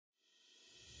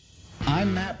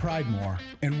I'm Matt Pridemore,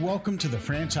 and welcome to The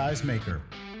Franchise Maker.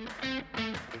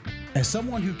 As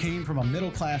someone who came from a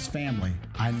middle-class family,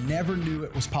 I never knew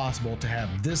it was possible to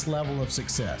have this level of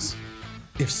success.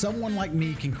 If someone like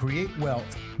me can create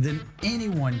wealth, then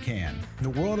anyone can.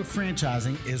 The world of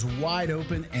franchising is wide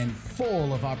open and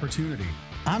full of opportunity.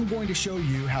 I'm going to show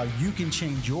you how you can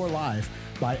change your life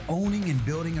by owning and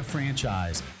building a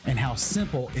franchise and how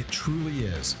simple it truly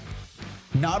is.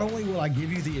 Not only will I give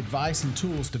you the advice and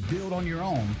tools to build on your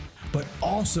own, but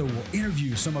also will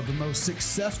interview some of the most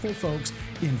successful folks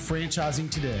in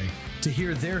franchising today to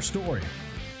hear their story.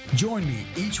 Join me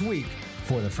each week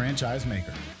for The Franchise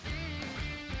Maker.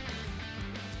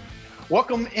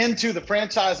 Welcome into The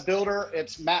Franchise Builder.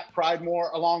 It's Matt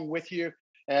Pridemore along with you.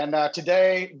 And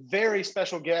today, very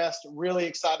special guest, really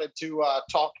excited to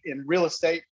talk in real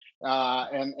estate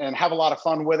and have a lot of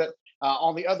fun with it.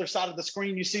 On the other side of the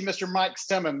screen, you see Mr. Mike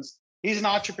Simmons. He's an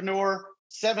entrepreneur,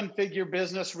 seven-figure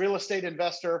business, real estate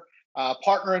investor,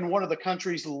 partner in one of the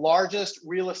country's largest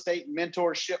real estate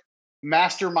mentorship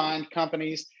mastermind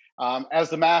companies. As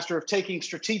the master of taking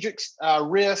strategic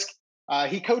risk,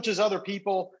 he coaches other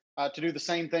people to do the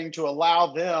same thing to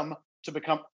allow them to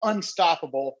become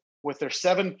unstoppable with their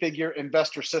seven-figure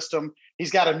investor system.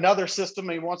 He's got another system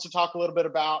he wants to talk a little bit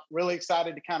about. Really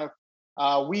excited to kind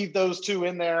of weave those two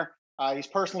in there. He's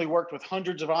personally worked with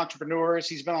hundreds of entrepreneurs.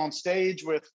 He's been on stage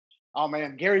with,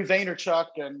 Gary Vaynerchuk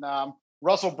and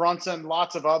Russell Brunson,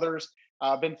 lots of others.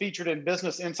 Been featured in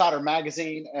Business Insider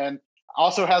magazine and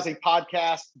also has a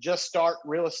podcast, Just Start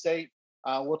Real Estate.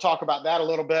 We'll talk about that a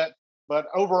little bit. But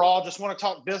overall, just want to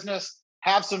talk business,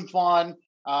 have some fun,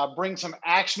 bring some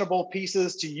actionable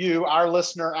pieces to you, our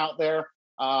listener out there,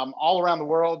 all around the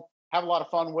world. Have a lot of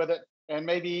fun with it, and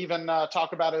maybe even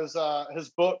talk about his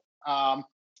book.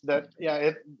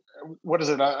 What is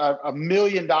it? $1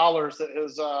 million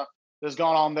that has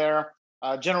gone on there,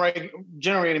 generating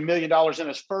 $1 million in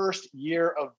his first year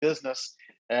of business.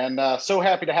 And so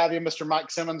happy to have you, Mr. Mike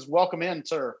Simmons. Welcome in,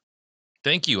 sir.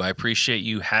 Thank you. I appreciate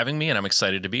you having me, and I'm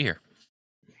excited to be here.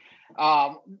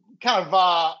 A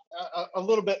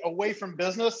little bit away from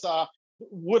business.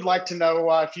 Would like to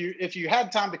know if you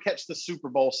had time to catch the Super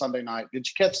Bowl Sunday night. Did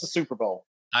you catch the Super Bowl?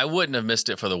 I wouldn't have missed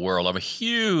it for the world. I'm a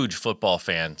huge football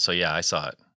fan, so yeah, I saw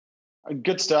it.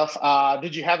 Good stuff.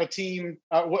 Did you have a team?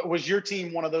 Was your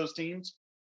team one of those teams?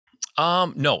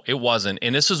 No, it wasn't.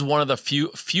 And this was one of the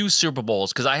few Super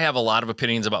Bowls, because I have a lot of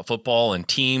opinions about football and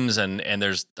teams. And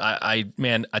there's, I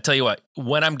tell you what,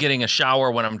 when I'm getting a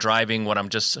shower, when I'm driving, when I'm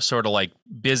just sort of like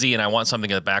busy and I want something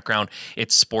in the background,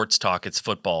 it's sports talk, it's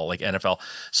football, like NFL.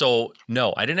 So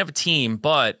no, I didn't have a team,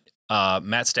 but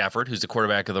Matt Stafford, who's the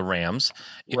quarterback of the Rams,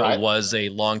 right, was a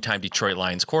longtime Detroit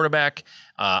Lions quarterback.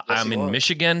 I'm in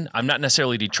Michigan. I'm not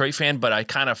necessarily a Detroit fan, but I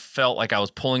kind of felt like I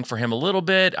was pulling for him a little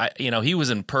bit. He was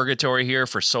in purgatory here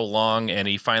for so long, and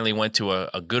he finally went to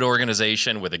a good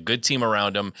organization with a good team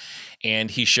around him, and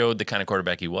he showed the kind of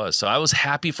quarterback he was. So I was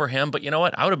happy for him, but you know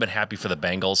what? I would have been happy for the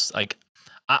Bengals. Like,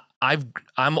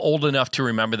 I'm old enough to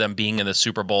remember them being in the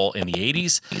Super Bowl in the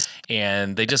 80s,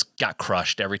 and they just got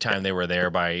crushed every time they were there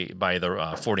by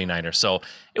the 49ers. So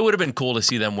it would have been cool to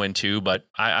see them win too, but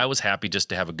I was happy just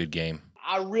to have a good game.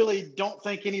 I really don't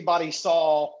think anybody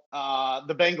saw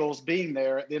the Bengals being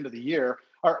there at the end of the year,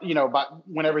 or but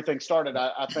when everything started.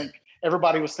 I think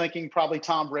everybody was thinking probably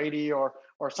Tom Brady or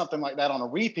something like that on a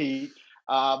repeat.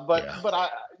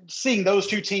 But seeing those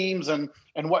two teams and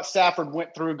what Stafford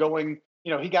went through going.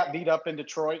 He got beat up in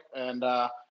Detroit, and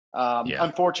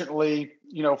unfortunately,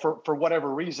 for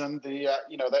whatever reason,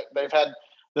 they've had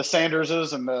the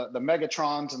Sanderses and the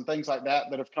Megatrons and things like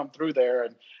that have come through there,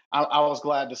 and I was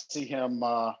glad to see him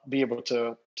be able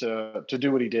to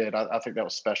do what he did. I think that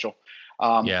was special.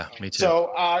 Yeah, me too.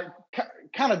 So,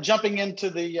 kind of jumping into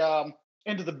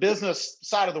the business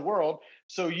side of the world.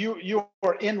 So you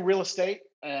are in real estate,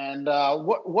 and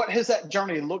what has that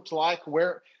journey looked like?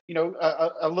 Where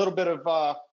a little bit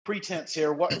of pretense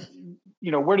here. Where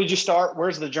did you start?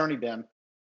 Where's the journey been?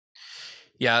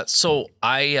 Yeah, so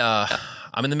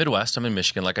I'm in the Midwest. I'm in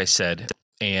Michigan, like I said,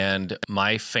 and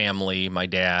my family, my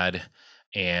dad,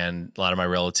 and a lot of my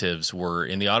relatives are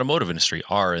in the automotive industry,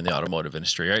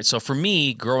 right? So for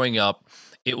me, growing up,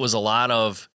 it was a lot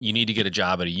of, you need to get a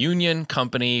job at a union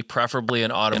company, preferably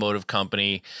an automotive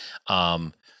company.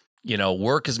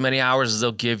 Work as many hours as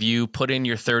they'll give you, put in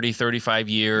your 30, 35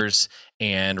 years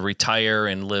and retire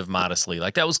and live modestly.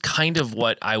 Like, that was kind of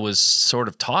what I was sort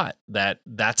of taught,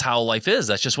 that's how life is.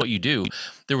 That's just what you do.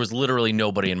 There was literally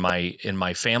nobody in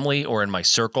my family or in my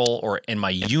circle or in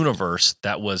my universe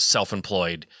that was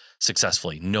self-employed,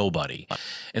 successfully? Nobody.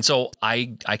 And so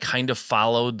I kind of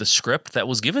followed the script that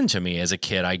was given to me as a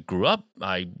kid. I grew up,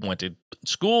 I went to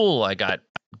school, I got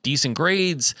decent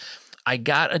grades. I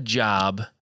got a job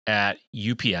at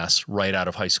UPS right out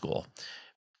of high school.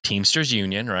 Teamsters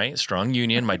Union, right? Strong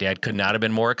union. My dad could not have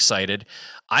been more excited.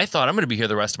 I thought I'm going to be here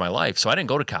the rest of my life. So I didn't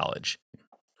go to college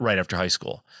right after high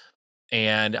school.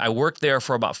 And I worked there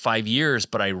for about 5 years,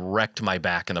 but I wrecked my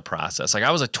back in the process. Like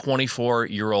I was a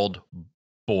 24-year-old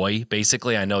boy,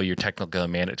 basically. I know you're technically a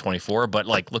man at 24, but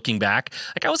like looking back,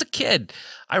 like I was a kid.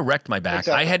 I wrecked my back.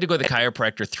 Exactly. I had to go to the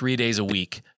chiropractor 3 days a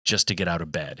week just to get out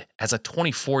of bed as a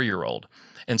 24-year-old.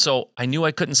 And so I knew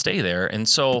I couldn't stay there. And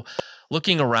so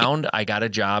looking around, I got a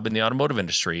job in the automotive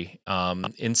industry,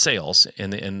 in sales, in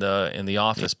the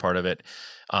office part of it,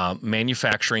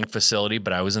 manufacturing facility,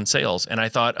 but I was in sales. And I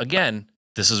thought, again,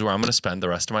 this is where I'm going to spend the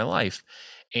rest of my life.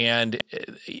 And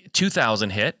 2000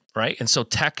 hit, right? And so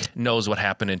tech knows what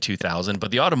happened in 2000,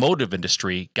 but the automotive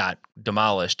industry got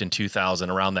demolished in 2000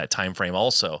 around that time frame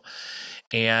also.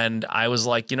 And I was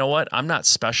like, you know what? I'm not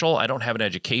special. I don't have an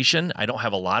education. I don't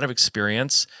have a lot of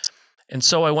experience. And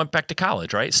so I went back to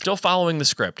college, right? Still following the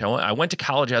script. I went to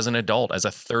college as an adult, as a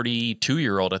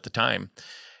 32-year-old at the time,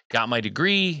 got my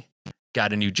degree,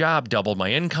 got a new job, doubled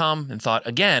my income, and thought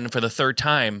again for the third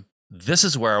time, this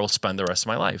is where I will spend the rest of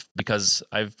my life because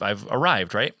I've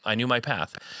arrived, right? I knew my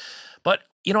path. But,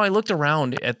 I looked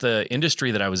around at the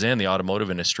industry that I was in, the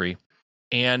automotive industry,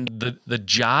 and the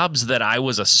jobs that I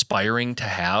was aspiring to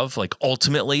have, like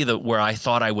ultimately where I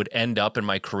thought I would end up in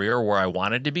my career, where I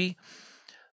wanted to be,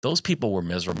 those people were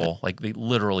miserable, like they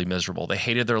literally miserable. They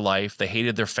hated their life. They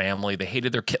hated their family. They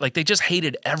hated their kid. Like they just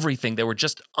hated everything. They were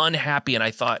just unhappy. And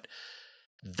I thought,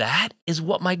 that is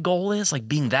what my goal is, like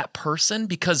being that person,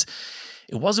 because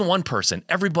it wasn't one person.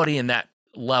 Everybody in that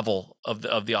level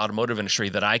of the automotive industry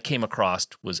that I came across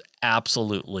was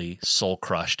absolutely soul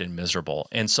crushed and miserable.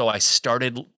 And so I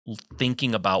started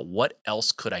thinking about what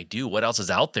else could I do? What else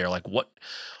is out there? Like what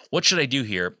should I do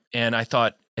here? And I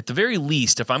thought, at the very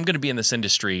least, if I'm going to be in this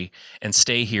industry and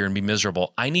stay here and be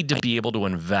miserable, I need to be able to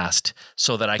invest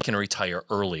so that I can retire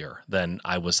earlier than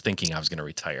I was thinking I was going to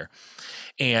retire.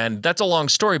 And that's a long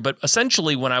story, but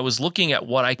essentially when I was looking at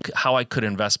how I could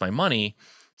invest my money,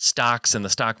 stocks and the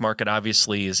stock market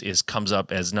obviously is comes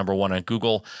up as number one on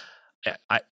Google.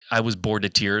 I was bored to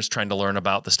tears trying to learn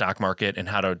about the stock market and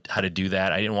how to do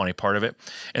that. I didn't want any part of it.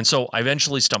 And so I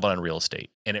eventually stumbled on real estate,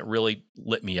 and it really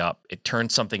lit me up. It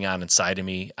turned something on inside of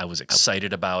me. I was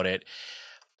excited about it.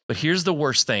 But here's the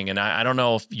worst thing, and I don't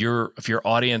know if your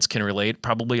audience can relate.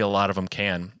 Probably a lot of them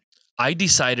can. I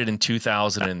decided in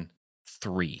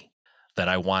 2003 that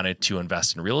I wanted to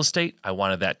invest in real estate. I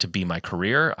wanted that to be my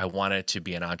career. I wanted to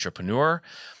be an entrepreneur.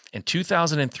 In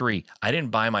 2003, I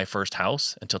didn't buy my first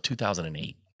house until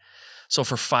 2008. So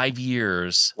for 5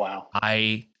 years, Wow.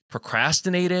 I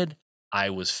procrastinated.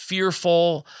 I was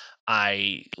fearful.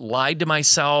 I lied to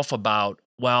myself about,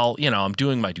 well, I'm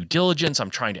doing my due diligence. I'm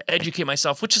trying to educate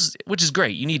myself, which is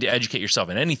great. You need to educate yourself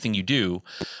in anything you do,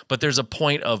 but there's a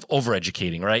point of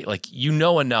overeducating, right? Like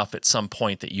enough at some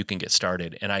point that you can get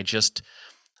started. And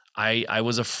I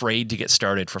was afraid to get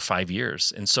started for 5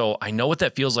 years. And so I know what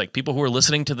that feels like. People who are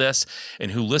listening to this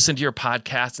and who listen to your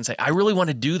podcast and say, I really want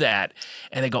to do that.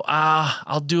 And they go,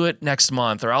 I'll do it next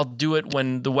month, or I'll do it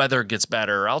when the weather gets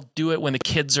better, or I'll do it when the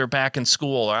kids are back in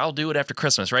school, or I'll do it after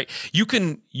Christmas, right? You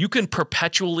can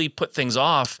perpetually put things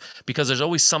off because there's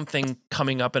always something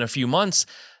coming up in a few months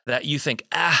that you think,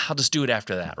 I'll just do it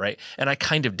after that, right? And I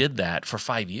kind of did that for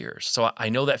 5 years. So I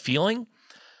know that feeling.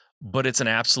 But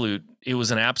it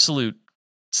was an absolute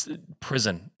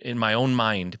prison in my own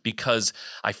mind, because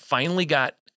I finally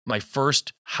got my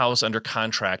first house under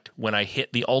contract when I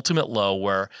hit the ultimate low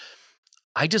where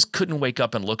I just couldn't wake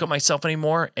up and look at myself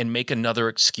anymore and make another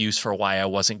excuse for why I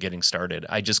wasn't getting started.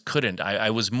 I just couldn't.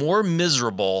 I was more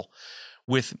miserable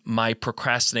with my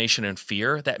procrastination and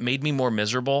fear that made me more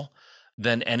miserable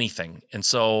than anything. And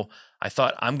so I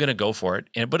thought, I'm going to go for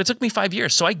it. But it took me 5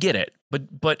 years. So I get it.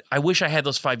 But I wish I had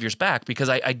those 5 years back, because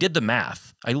I did the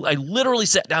math. I literally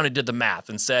sat down and did the math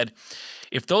and said,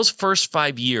 if those first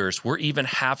 5 years were even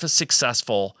half as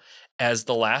successful as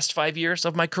the last 5 years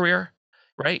of my career,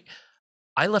 right?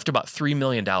 I left about $3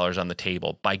 million on the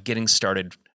table by getting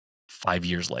started 5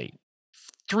 years late.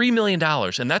 $3 million.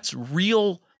 And that's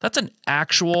real. That's an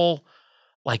actual,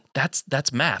 like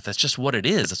that's math. That's just what it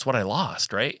is. That's what I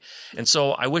lost, right? And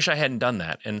so I wish I hadn't done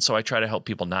that. And so I try to help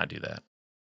people not do that.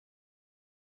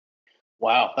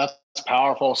 Wow, that's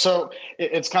powerful. So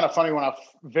it's kind of funny when I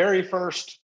very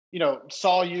first,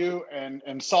 saw you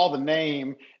and saw the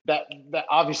name, that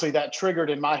obviously that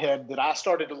triggered in my head that I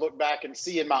started to look back and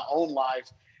see in my own life,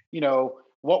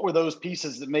 what were those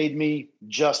pieces that made me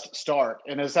just start?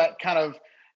 And is that kind of,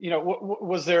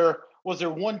 was there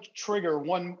one trigger,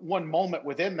 one moment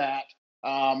within that?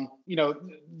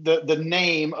 The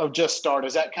name of Just Start,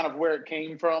 is that kind of where it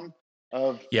came from?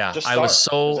 Of Yeah, Just I was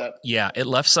Start? Is so that yeah, it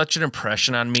left such an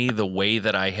impression on me the way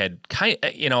that I had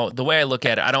the way I look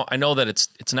at it. I know that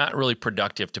it's not really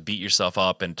productive to beat yourself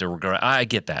up and to regret. I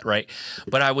get that, right?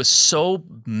 But I was so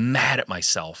mad at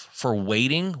myself for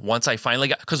waiting once I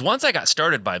finally cuz once I got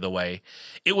started, by the way,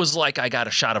 it was like I got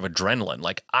a shot of adrenaline.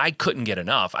 Like I couldn't get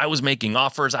enough. I was making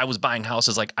offers, I was buying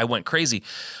houses, like I went crazy.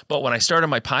 But when I started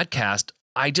my podcast,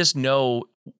 I just know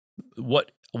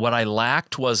what I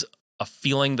lacked was a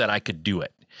feeling that I could do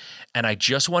it. And I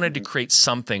just wanted to Mhm. create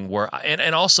something where,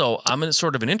 and also I'm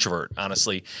sort of an introvert,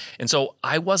 honestly. And so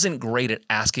I wasn't great at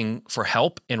asking for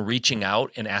help and reaching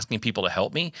out and asking people to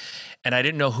help me. And I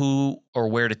didn't know who or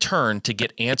where to turn to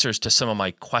get answers to some of my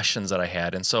questions that I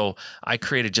had. And so I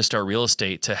created Just Start Real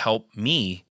Estate to help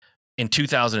me in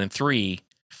 2003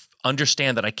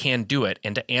 understand that I can do it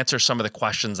and to answer some of the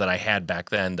questions that I had back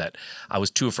then that I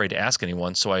was too afraid to ask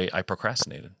anyone. So I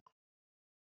procrastinated.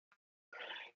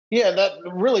 Yeah, that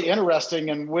really interesting.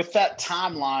 And with that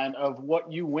timeline of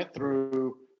what you went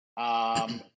through,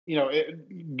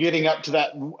 getting up to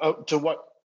that, to what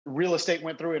real estate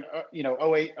went through in,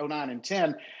 '08, '09, and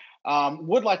 10,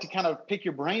 would like to kind of pick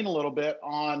your brain a little bit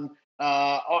on,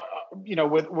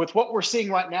 with what we're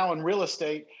seeing right now in real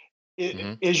estate.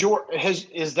 Mhm.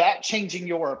 Is that changing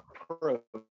your approach?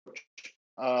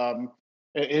 Um,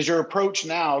 is your approach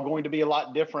now going to be a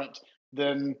lot different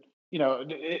than,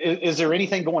 is there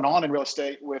anything going on in real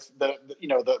estate with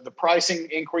the pricing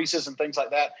increases and things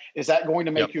like that? Is that going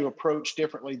to Yep. make you approach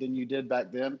differently than you did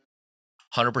back then?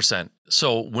 100%.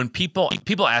 So when people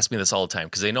ask me this all the time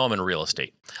because they know I'm in real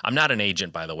estate. I'm not an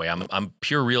agent, by the way. I'm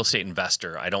pure real estate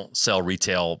investor. I don't sell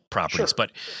retail properties, Sure.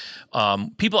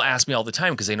 but people ask me all the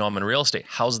time because they know I'm in real estate.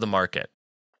 How's the market?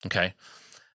 Okay.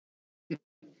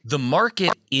 The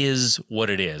market is what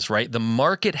it is, right? The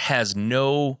market has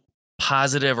no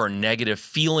positive or negative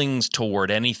feelings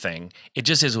toward anything. It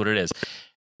just is what it is.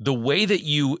 The way that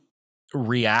you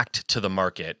react to the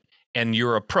market and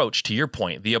your approach, to your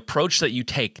point, the approach that you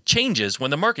take changes when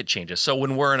the market changes. So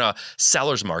when we're in a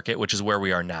seller's market, which is where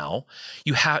we are now,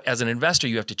 you have, as an investor,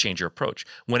 you have to change your approach.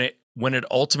 When it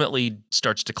ultimately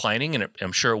starts declining, and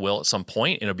I'm sure it will at some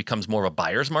point, and it becomes more of a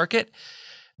buyer's market,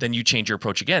 then you change your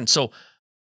approach again. So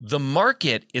the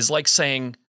market is like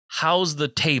saying, how's the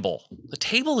table? The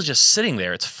table is just sitting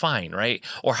there. It's fine, right?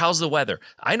 Or how's the weather?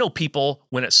 I know people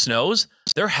when it snows,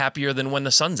 they're happier than when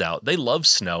the sun's out. They love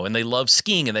snow and they love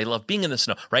skiing and they love being in the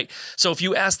snow, right? So if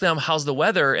you ask them, how's the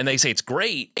weather? And they say it's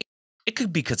great, it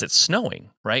could be because it's snowing,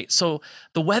 right? So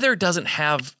the weather doesn't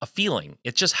have a feeling.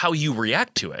 It's just how you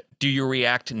react to it. Do you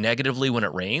react negatively when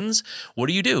it rains? What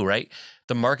do you do, right?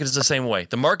 The market is the same way.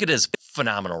 The market is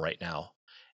phenomenal right now.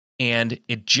 And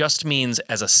it just means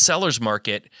as a seller's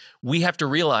market, we have to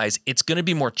realize it's going to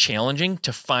be more challenging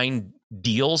to find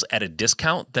deals at a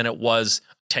discount than it was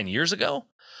 10 years ago.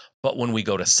 But when we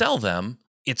go to sell them,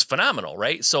 it's phenomenal,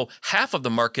 right? So half of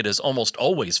the market is almost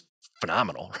always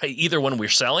phenomenal, right? Either when we're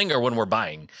selling or when we're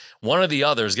buying. One or the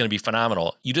other is going to be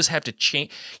phenomenal. You just have to change.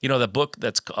 The book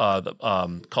that's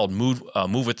called Move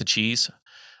with the Cheese,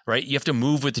 right? You have to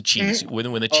move with the cheese. Mhm.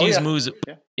 When the Oh cheese yeah. moves,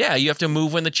 Yeah. yeah, you have to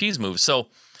move when the cheese moves. So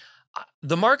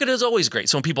the market is always great.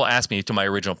 So when people ask me, to my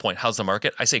original point, how's the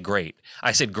market? I say great.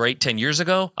 I said great 10 years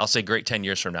ago. I'll say great 10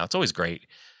 years from now. It's always great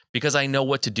because I know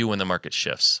what to do when the market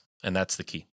shifts. And that's the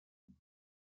key.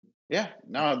 Yeah.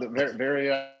 No, very, very,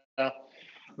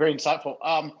 very insightful.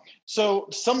 So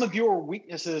some of your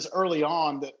weaknesses early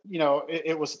on that,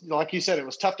 it was, like you said, it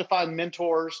was tough to find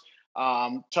mentors,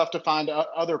 tough to find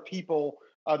other people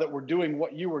that were doing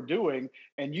what you were doing.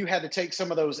 And you had to take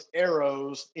some of those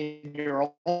arrows in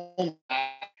your own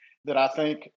back that I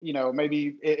think,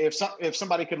 maybe if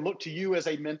somebody could look to you as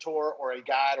a mentor or a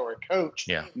guide or a coach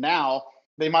Yeah. now,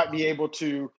 they might be able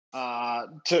they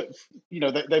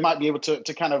might be able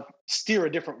to kind of steer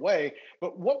a different way.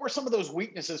 But what were some of those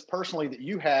weaknesses personally that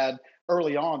you had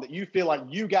early on that you feel like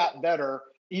you got better,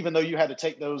 even though you had to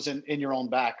take those in your own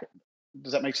back?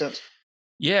 Does that make sense?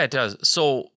 Yeah, it does.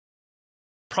 So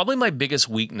probably my biggest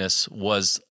weakness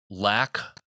was lack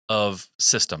of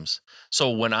systems. So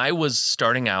when I was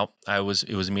starting out, it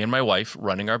was me and my wife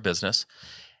running our business.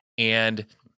 And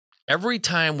every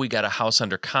time we got a house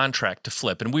under contract to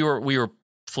flip, and we were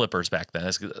flippers back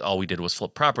then. All we did was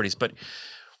flip properties, but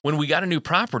when we got a new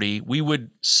property, we would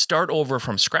start over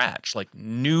from scratch, like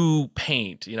new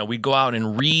paint. We'd go out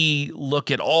and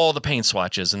re-look at all the paint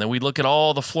swatches, and then we'd look at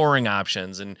all the flooring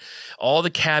options and all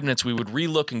the cabinets. We would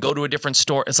re-look and go to a different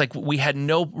store. It's like we had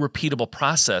no repeatable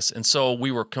process. And so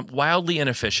we were wildly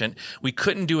inefficient. We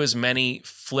couldn't do as many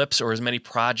flips or as many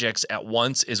projects at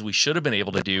once as we should have been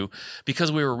able to do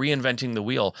because we were reinventing the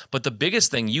wheel. But the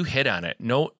biggest thing, you hit on it,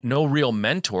 no real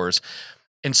mentors.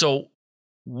 And so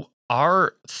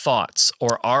our thoughts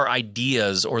or our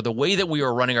ideas or the way that we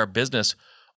were running our business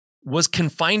was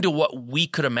confined to what we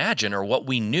could imagine or what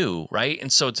we knew, right?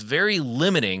 And so it's very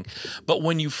limiting. But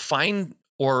when you find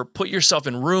or put yourself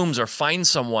in rooms or find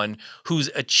someone who's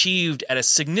achieved at a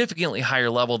significantly higher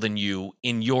level than you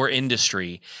in your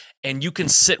industry, and you can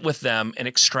sit with them and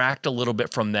extract a little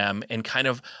bit from them and kind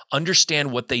of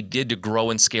understand what they did to grow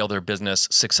and scale their business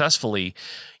successfully,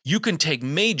 you can take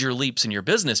major leaps in your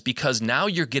business because now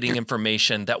you're getting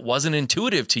information that wasn't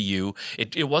intuitive to you.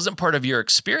 It wasn't part of your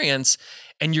experience,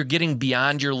 and you're getting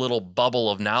beyond your little bubble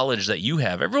of knowledge that you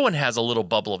have. Everyone has a little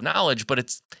bubble of knowledge, but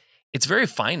it's very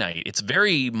finite. It's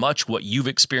very much what you've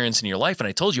experienced in your life. And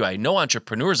I told you, I know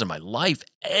entrepreneurs in my life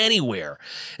anywhere.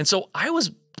 And so I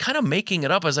was kind of making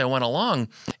it up as I went along.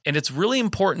 And it's really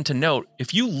important to note,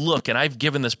 if you look, and I've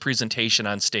given this presentation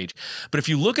on stage, but if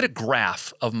you look at a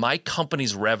graph of my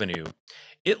company's revenue,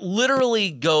 it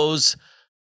literally goes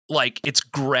like it's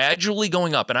gradually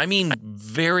going up. And I mean,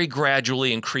 very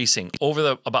gradually increasing over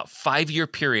the about 5-year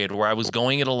period where I was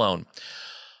going it alone.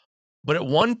 But at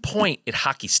one point, it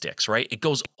hockey sticks, right? It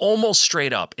goes almost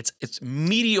straight up. It's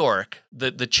meteoric,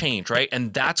 the change, right?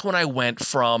 And that's when I went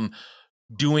from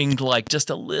doing like just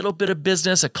a little bit of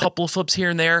business, a couple of flips here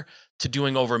and there, to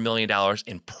doing over $1 million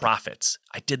in profits.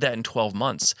 I did that in 12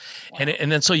 months. Wow.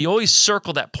 And then so you always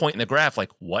circle that point in the graph,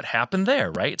 like what happened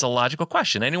there, right? It's a logical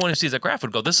question. Anyone who sees that graph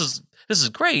would go, this is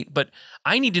great, but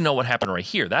I need to know what happened right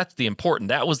here. That's the important,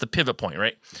 that was the pivot point,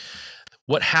 right?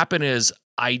 What happened is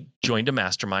I joined a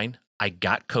mastermind. I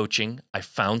got coaching. I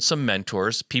found some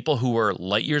mentors, people who were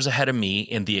light years ahead of me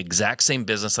in the exact same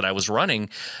business that I was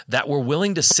running, that were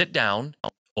willing to sit down,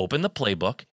 open the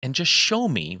playbook, and just show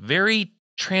me very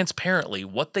transparently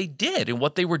what they did and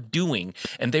what they were doing.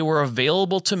 And they were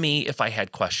available to me if I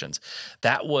had questions.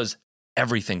 That was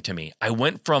everything to me. I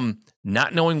went from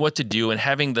not knowing what to do and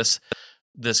having this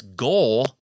goal,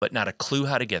 but not a clue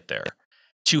how to get there,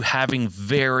 to having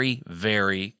very,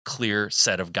 very clear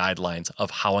set of guidelines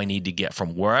of how I need to get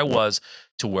from where I was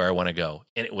to where I want to go.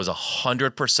 And it was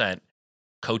 100%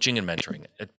 coaching and mentoring.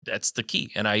 That's the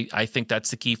key. And I think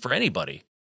that's the key for anybody.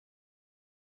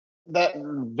 That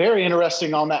very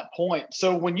interesting on that point.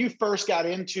 So when you first got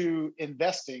into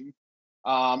investing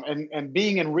and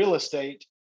being in real estate,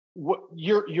 what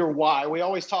your why, we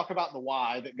always talk about the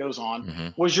why that goes on.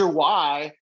 Mm-hmm. Was your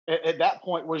why at that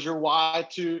point, was your why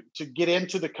to get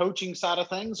into the coaching side of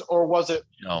things, or was it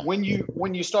when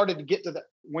you started to get to the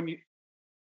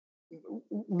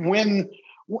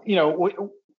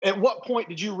at what point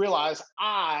did you realize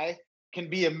I can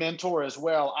be a mentor as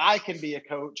well? I can be a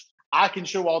coach. I can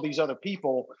show all these other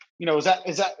people. Is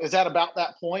that about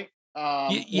that point?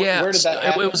 Yeah, where did that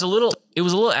happen? It was a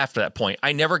little after that point.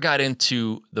 I never got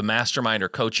into the mastermind or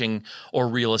coaching or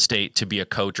real estate to be a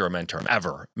coach or a mentor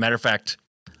ever. Matter of fact,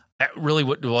 that really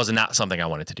was not something I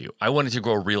wanted to do. I wanted to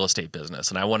grow a real estate business,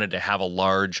 and I wanted to have a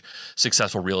large,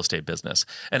 successful real estate business.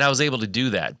 And I was able to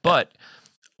do that. But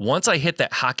once I hit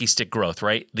that hockey stick growth,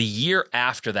 right, the year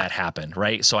after that happened,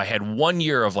 right? So I had 1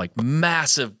 year of like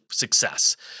massive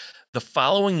success. The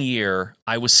following year,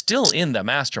 I was still in the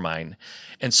mastermind.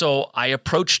 And so I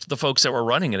approached the folks that were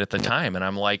running it at the time, and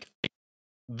I'm like,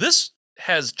 this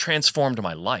has transformed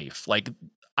my life. Like,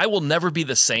 I will never be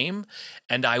the same,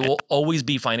 and I will always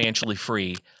be financially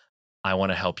free. I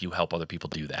want to help you help other people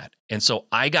do that. And so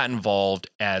I got involved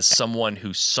as someone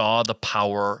who saw the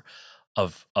power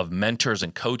of mentors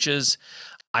and coaches.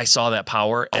 I saw that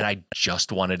power, and I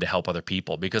just wanted to help other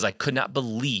people because I could not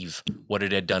believe what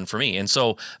it had done for me. And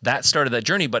so that started that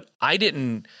journey. But I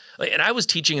didn't, and I was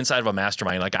teaching inside of a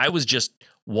mastermind. Like, I was just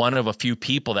one of a few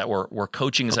people that were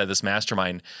coaching inside this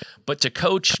mastermind. But to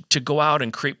coach, to go out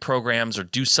and create programs or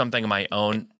do something on my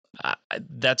own,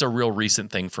 that's a real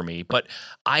recent thing for me. But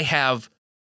I have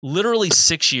literally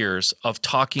 6 years of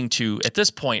talking to, at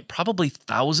this point, probably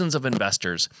thousands of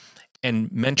investors and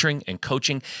mentoring and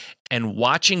coaching and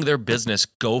watching their business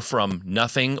go from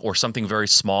nothing or something very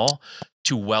small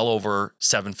to well over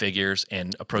 7 figures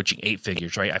and approaching 8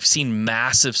 figures, right? I've seen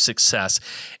massive success.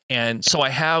 And so I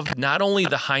have not only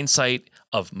the hindsight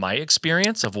of my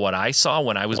experience of what I saw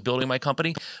when I was building my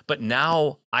company. But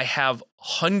now I have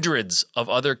hundreds of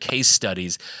other case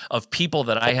studies of people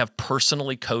that I have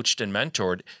personally coached and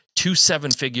mentored to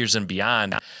 7 figures and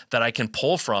beyond that I can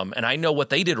pull from. And I know what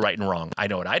they did right and wrong. I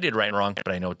know what I did right and wrong,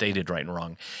 but I know what they did right and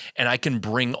wrong. And I can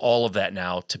bring all of that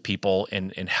now to people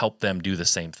and help them do the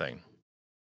same thing.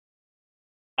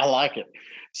 I like it.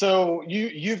 So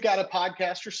you've got a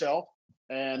podcast yourself,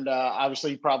 and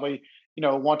obviously probably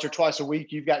once or twice a week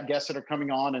you've got guests that are coming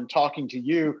on and talking to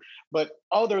you. But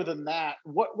other than that,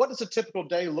 what does a typical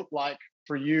day look like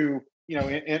for you?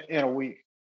 In a week.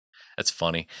 That's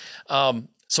funny.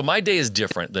 So my day is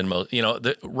different than most,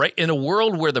 right in a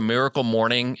world where the miracle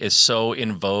morning is so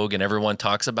in vogue and everyone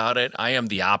talks about it. I am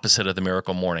the opposite of the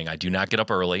miracle morning. I do not get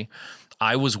up early.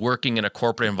 I was working in a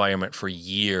corporate environment for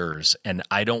years, and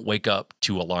I don't wake up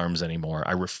to alarms anymore.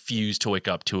 I refuse to wake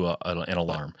up to an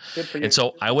alarm. Good for you. And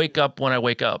so I wake up when I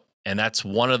wake up, and that's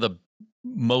one of the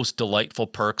most delightful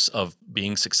perks of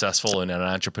being successful and an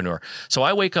entrepreneur. So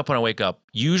I wake up when I wake up.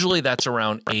 Usually that's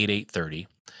around 8:30.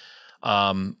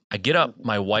 I get up,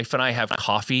 my wife and I have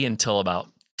coffee until about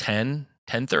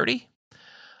 10:30.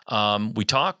 We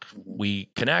talk, we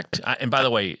connect. And by the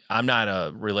way, I'm not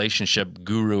a relationship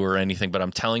guru or anything, but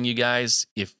I'm telling you guys,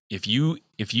 if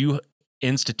you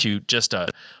institute just a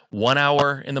 1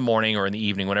 hour in the morning or in the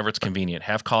evening, whenever it's convenient,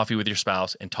 have coffee with your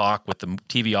spouse and talk with the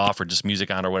TV off or just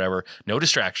music on or whatever, no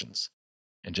distractions,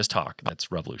 and just talk.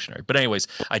 That's revolutionary. But anyways,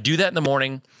 I do that in the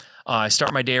morning. I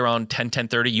start my day around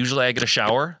 10:30. Usually I get a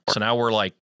shower. So now we're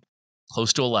like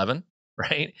close to 11,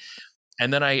 right?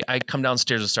 And then I come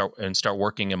downstairs and start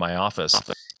working in my office.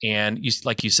 And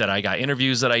like you said, I got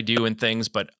interviews that I do and things,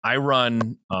 but I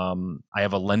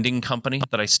have a lending company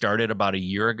that I started about a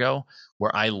year ago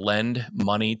where I lend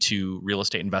money to real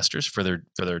estate investors for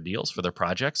their deals, for their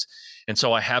projects. And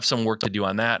so I have some work to do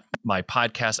on that. My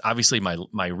podcast, obviously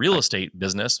my real estate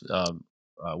business,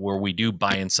 where we do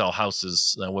buy and sell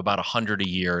houses, about 100 a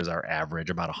year is our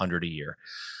average, about 100 a year.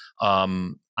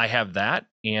 I have that,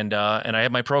 and I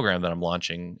have my program that I'm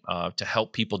launching to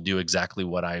help people do exactly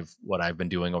what I've been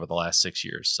doing over the last 6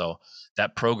 years. So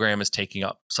that program is taking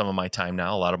up some of my time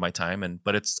now, a lot of my time,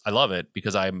 but I love it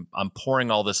because I'm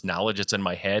pouring all this knowledge that's in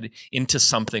my head into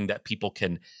something that people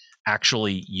can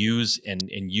actually use and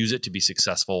use it to be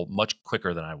successful much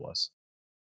quicker than I was.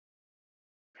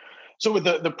 So with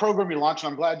the program you're launching,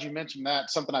 I'm glad you mentioned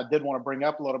that. Something I did want to bring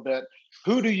up a little bit.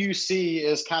 Who do you see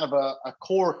as kind of a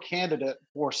core candidate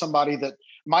for somebody that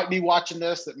might be watching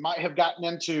this, that might have gotten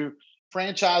into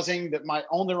franchising, that might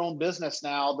own their own business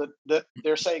now, that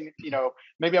they're saying,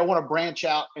 maybe I want to branch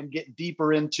out and get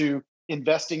deeper into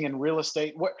investing in real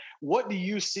estate? What do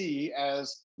you see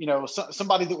as,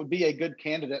 somebody that would be a good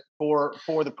candidate for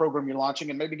the program you're launching,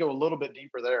 and maybe go a little bit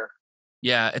deeper there?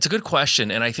 Yeah, it's a good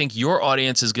question. And I think your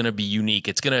audience is going to be unique.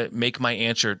 It's going to make my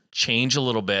answer change a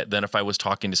little bit than if I was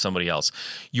talking to somebody else.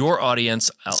 Your audience,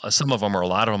 some of them, or a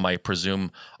lot of them, I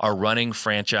presume, are running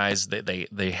franchise.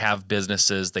 They have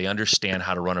businesses. They understand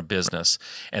how to run a business,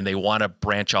 and they want to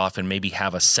branch off and maybe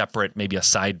have a separate, maybe a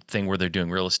side thing where they're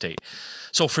doing real estate.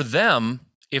 So for them,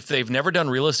 if they've never done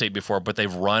real estate before, but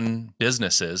they've run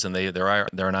businesses and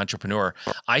they're an entrepreneur,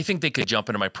 I think they could jump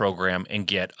into my program and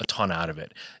get a ton out of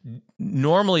it.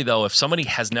 Normally, though, if somebody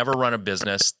has never run a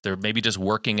business, they're maybe just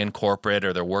working in corporate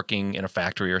or they're working in a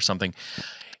factory or something,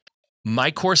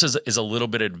 my course is a little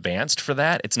bit advanced for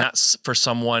that. It's not for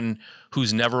someone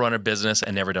who's never run a business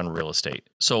and never done real estate.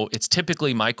 So it's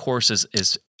typically, my course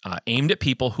is aimed at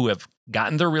people who have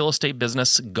gotten their real estate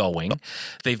business going.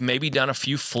 They've maybe done a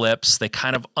few flips. They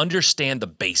kind of understand the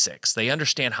basics. They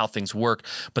understand how things work,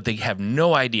 but they have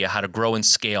no idea how to grow and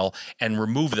scale and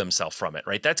remove themselves from it,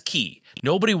 right? That's key.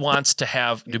 Nobody wants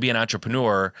to be an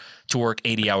entrepreneur to work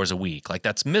 80 hours a week. Like,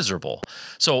 that's miserable.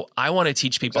 So I want to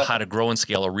teach people how to grow and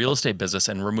scale a real estate business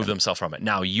and remove themselves from it.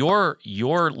 Now, your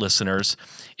listeners,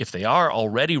 if they are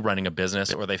already running a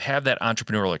business or they've had that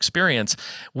entrepreneurial experience,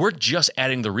 we're just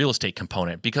adding the real estate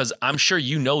component, because I'm sure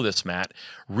you know this, Matt.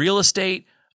 Real estate,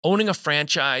 owning a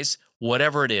franchise,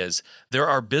 whatever it is, there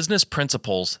are business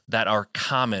principles that are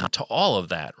common to all of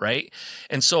that, right?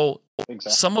 And so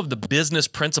some of the business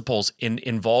principles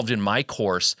involved in my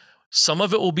course, some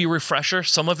of it will be refresher.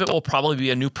 Some of it will probably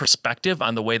be a new perspective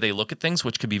on the way they look at things,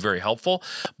 which could be very helpful.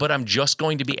 But I'm just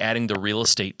going to be adding the real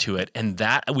estate to it, and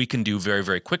that we can do very,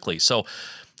 very quickly. So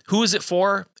who is it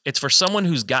for? It's for someone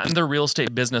who's gotten their real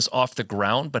estate business off the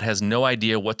ground but has no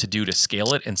idea what to do to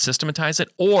scale it and systematize it,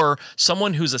 or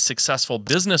someone who's a successful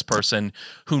business person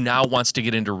who now wants to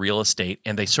get into real estate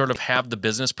and they sort of have the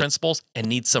business principles and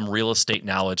need some real estate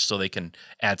knowledge so they can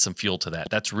add some fuel to that.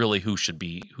 That's really who should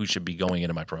be going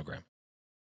into my program.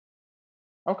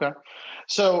 Okay.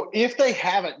 So if they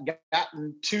haven't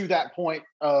gotten to that point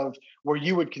of where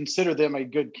you would consider them a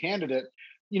good candidate,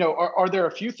 are there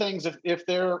a few things if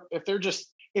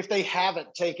they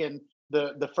haven't taken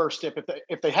the first step,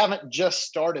 if they haven't just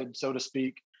started, so to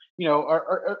speak,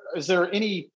 is there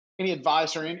any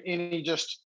advice or any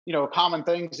just common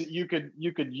things that you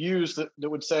could use that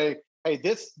would say, hey,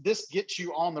 this gets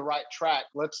you on the right track.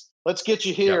 Let's get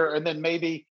you Yep. here, and then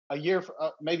maybe a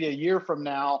year from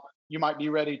now you might be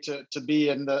ready to be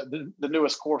in the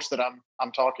newest course that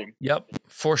I'm talking. Yep,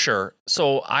 for sure.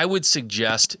 So I would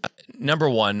suggest number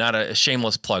one, not a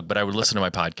shameless plug, but I would listen to my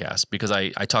podcast because I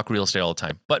talk real estate all the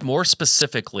time. But more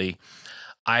specifically,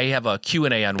 I have a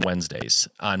Q&A on Wednesdays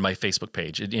on my Facebook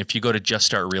page. And if you go to Just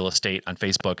Start Real Estate on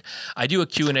Facebook, I do a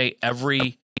Q&A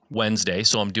every Wednesday.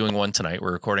 So I'm doing one tonight.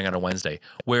 We're recording on a Wednesday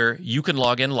where you can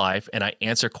log in live and I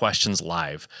answer questions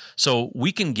live. So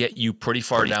we can get you pretty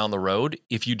far down the road.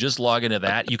 If you just log into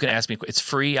that, you can ask me. It's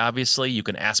free, obviously. You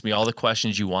can ask me all the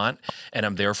questions you want, and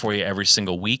I'm there for you every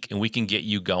single week, and we can get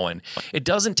you going. It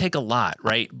doesn't take a lot,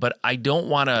 right? But I don't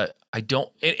want to.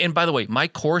 And by the way, my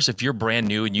course, if you're brand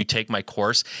new and you take my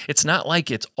course, it's not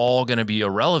like it's all going to be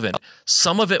irrelevant.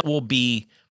 Some of it will be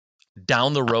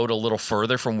down the road a little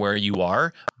further from where you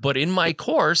are. But in my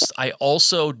course, I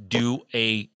also do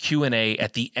a Q&A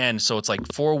at the end. So it's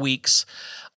like 4 weeks.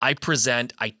 I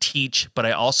present, I teach, but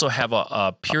I also have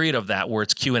a period of that where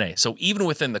it's Q&A. So even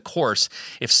within the course,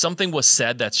 if something was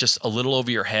said that's just a little over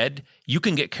your head, you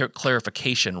can get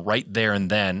clarification right there and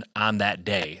then on that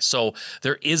day. So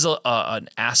there is an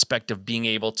aspect of being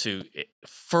able to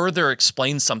further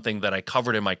explain something that I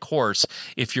covered in my course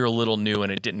if you're a little new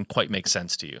and it didn't quite make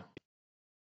sense to you.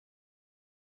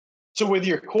 So with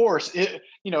your course,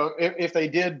 if they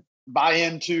did buy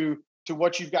into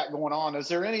what you've got going on, is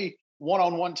there any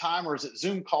one-on-one time, or is it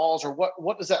Zoom calls, or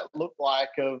what does that look like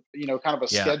of, kind of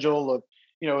a Yeah. schedule of,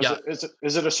 is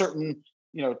Yeah. it a certain,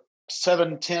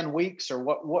 7-10 weeks, or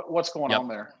what's going Yep. on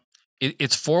there?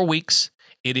 It's 4 weeks.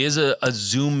 It is a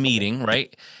Zoom meeting,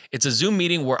 right? It's a Zoom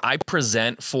meeting where I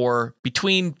present for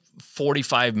between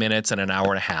 45 minutes and an hour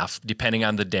and a half, depending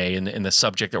on the day and the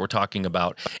subject that we're talking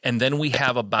about. And then we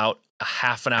have about a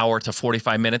half an hour to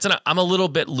 45 minutes. And I'm a little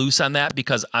bit loose on that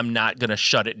because I'm not going to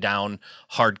shut it down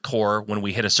hardcore when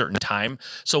we hit a certain time.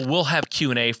 So we'll have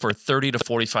Q&A for 30 to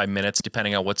 45 minutes,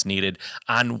 depending on what's needed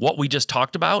on what we just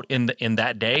talked about in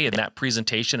that day, in that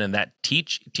presentation, in that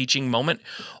teaching moment.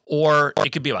 Or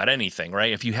it could be about anything,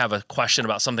 right? If you have a question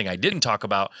about something I didn't talk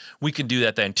about, we can do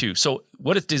that then too. So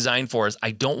what it's designed for is I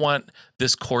don't want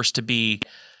this course to be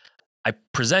I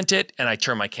present it and I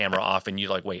turn my camera off and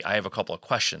you're like, wait, I have a couple of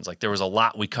questions. Like there was a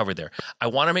lot we covered there. I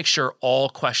want to make sure all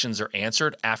questions are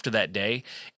answered after that day.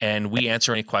 And we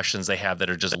answer any questions they have that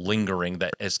are just lingering,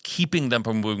 that is keeping them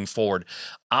from moving forward.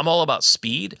 I'm all about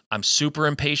speed. I'm super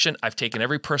impatient. I've taken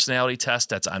every personality test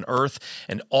that's on earth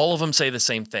and all of them say the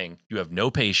same thing. You have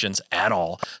no patience at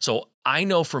all. So I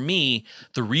know for me,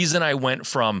 the reason I went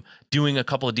from doing a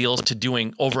couple of deals to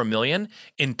doing over $1 million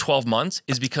in 12 months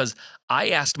is because I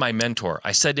asked my mentor,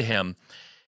 I said to him,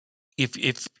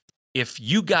 if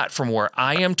you got from where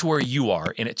I am to where you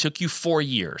are, and it took you 4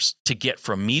 years to get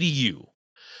from me to you,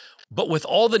 but with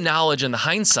all the knowledge and the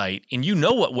hindsight, and you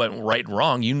know what went right and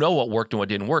wrong, you know what worked and what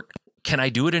didn't work, can I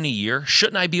do it in a year?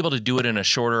 Shouldn't I be able to do it in a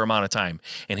shorter amount of time?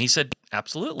 And he said,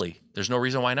 absolutely. There's no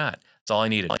reason why not. That's all I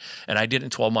needed. And I did it in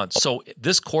 12 months. So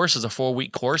this course is a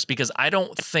 4-week course because I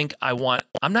don't think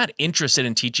I'm not interested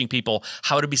in teaching people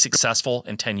how to be successful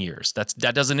in 10 years.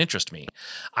 That doesn't interest me.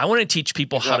 I want to teach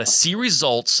people how to see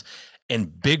results,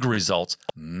 and big results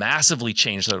massively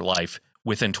change their life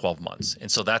within 12 months.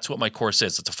 And so that's what my course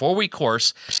is. It's a 4-week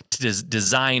course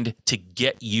designed to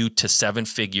get you to 7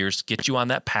 figures, get you on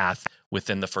that path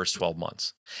within the first 12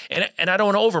 months. And I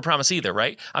don't want to overpromise either,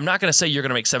 right? I'm not going to say you're going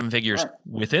to make 7 figures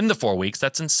within the 4 weeks.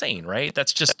 That's insane, right?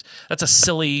 That's a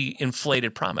silly,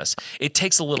 inflated promise. It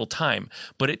takes a little time,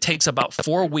 but it takes about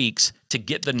 4 weeks to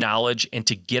get the knowledge and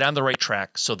to get on the right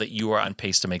track so that you are on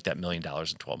pace to make that $1 million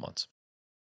in 12 months.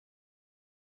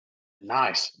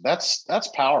 Nice. That's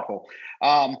powerful.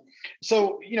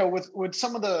 So, with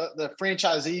some of the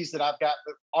franchisees that I've got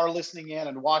that are listening in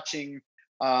and watching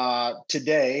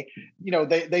today,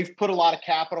 they've put a lot of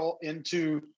capital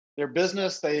into their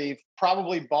business. They've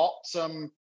probably bought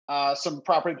some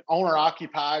property owner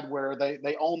occupied where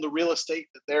they own the real estate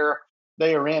that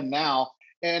they are in now.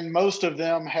 And most of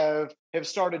them have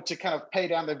started to kind of pay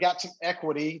down. They've got some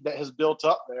equity that has built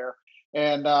up there.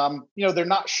 And, they're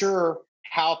not sure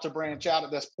how to branch out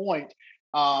at this point.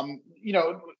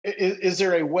 Is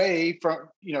there a way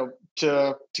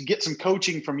to get some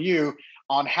coaching from you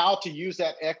on how to use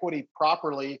that equity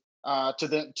properly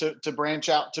to branch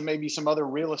out to maybe some other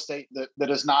real estate that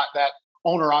is not that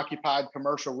owner occupied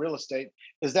commercial real estate.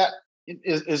 Is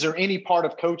there any part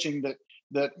of coaching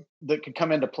that could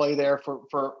come into play there for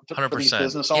these 100%.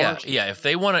 business Yeah, owners? yeah. If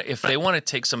they want to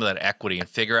take some of that equity and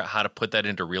figure out how to put that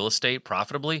into real estate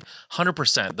profitably,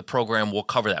 100%, the program will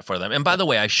cover that for them. And by the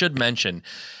way, I should mention,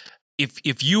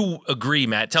 if you agree,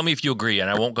 Matt, tell me if you agree, and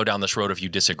I won't go down this road if you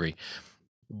disagree.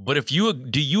 But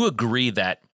do you agree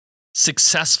that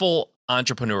successful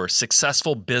entrepreneurs,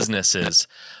 successful businesses,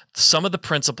 some of the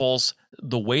principles,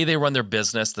 the way they run their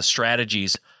business, the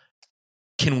strategies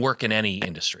can work in any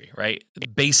industry, right?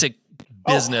 Basic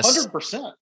business.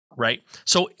 100%. Right.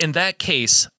 So in that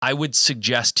case, I would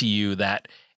suggest to you that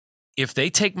if they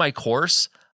take my course,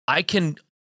 I can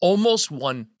almost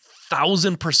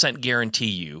 1000% guarantee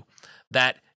you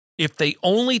that if they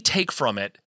only take from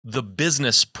it the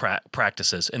business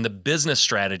practices and the business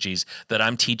strategies that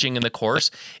I'm teaching in the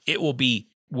course, it will be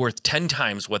worth 10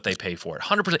 times what they pay for it.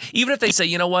 100%. Even if they say,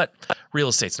 you know what, real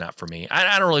estate's not for me.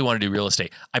 I don't really want to do real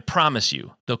estate. I promise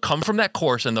you, they'll come from that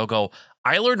course and they'll go,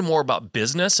 I learned more about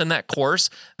business in that course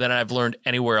than I've learned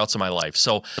anywhere else in my life.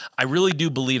 So I really do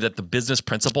believe that the business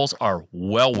principles are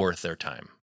well worth their time.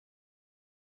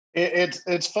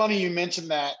 It's funny you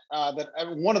mentioned that.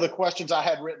 One of the questions I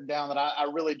had written down that I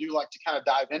really do like to kind of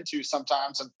dive into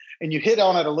sometimes, and you hit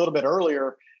on it a little bit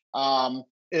earlier,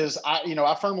 is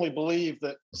I firmly believe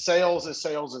that sales is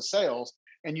sales is sales.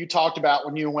 And you talked about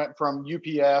when you went from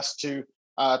UPS to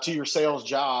your sales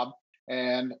job,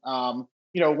 and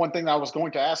one thing that I was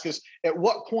going to ask is, at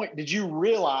what point did you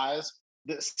realize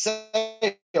that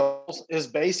sales is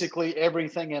basically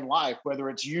everything in life, whether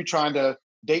it's you trying to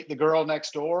date the girl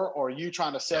next door, or you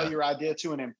trying to sell your idea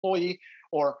to an employee,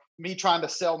 or me trying to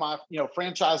sell my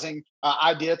franchising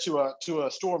idea to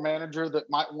a store manager that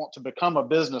might want to become a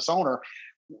business owner?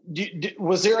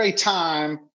 Was there a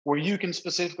time where you can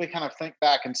specifically kind of think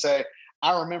back and say,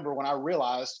 I remember when I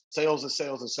realized sales is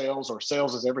sales is sales, or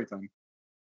sales is everything?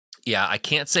 Yeah, I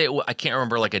can't say I can't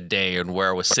remember like a day and where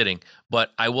I was sitting,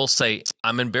 but I will say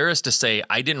I'm embarrassed to say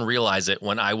I didn't realize it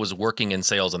when I was working in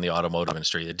sales in the automotive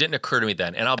industry. It didn't occur to me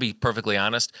then. And I'll be perfectly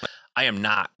honest, I am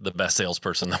not the best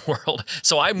salesperson in the world.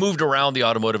 So I moved around the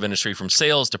automotive industry from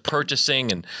sales to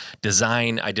purchasing and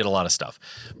design. I did a lot of stuff.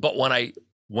 But when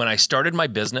I started my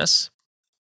business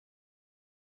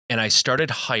and I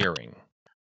started hiring,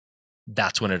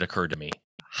 that's when it occurred to me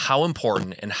how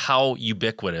important and how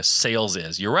ubiquitous sales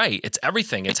is. You're right. It's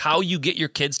everything. It's how you get your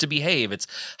kids to behave. It's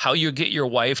how you get your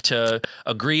wife to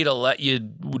agree to let you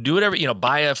do whatever,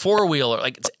 buy a four-wheeler.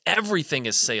 Like, it's everything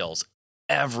is sales,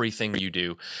 everything you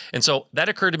do. And so that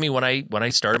occurred to me when I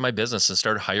started my business and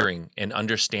started hiring and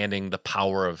understanding the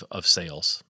power of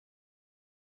sales.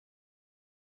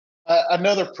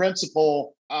 Another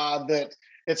principle that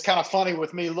it's kind of funny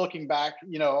with me looking back,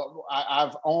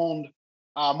 I've owned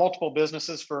multiple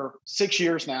businesses for 6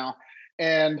 years now.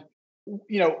 And,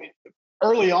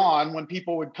 early on when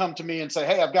people would come to me and say,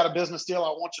 hey, I've got a business deal I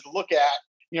want you to look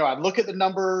at, I'd look at the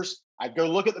numbers, I'd go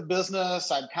look at the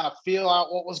business, I'd kind of feel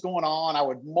out what was going on. I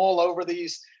would mull over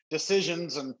these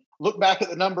decisions and look back at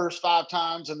the numbers 5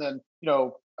 times, and then,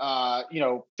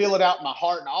 feel it out in my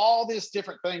heart and all these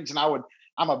different things. And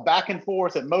I'm a back and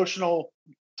forth emotional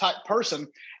type person.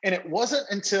 And it wasn't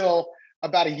until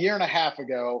about a year and a half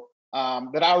ago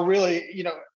that I really,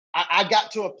 I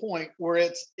got to a point where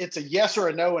it's a yes or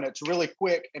a no, and it's really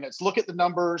quick, and it's look at the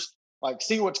numbers, like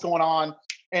see what's going on,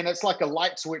 and it's like a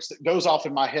light switch that goes off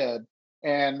in my head.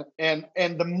 And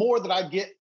the more that I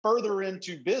get further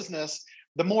into business,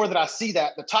 the more that I see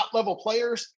that the top level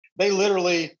players, they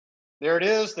literally, there it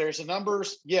is, there's the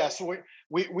numbers. Yes,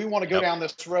 we want to go down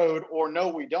this road, or no,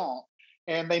 we don't.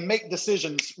 And they make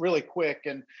decisions really quick.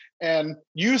 And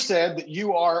you said that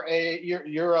you're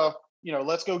a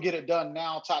let's go get it done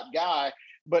now type guy.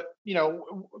 But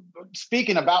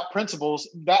speaking about principles,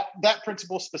 that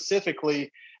principle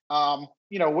specifically, when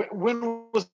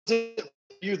was it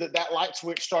for you that light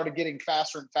switch started getting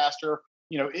faster and faster?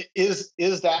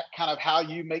 Is that kind of how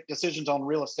you make decisions on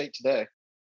real estate today?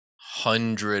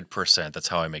 100%. That's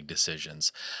how I make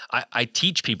decisions. I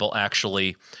teach people,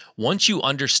 actually, once you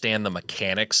understand the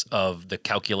mechanics of the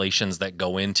calculations that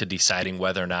go into deciding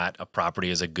whether or not a property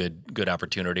is a good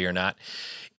opportunity or not,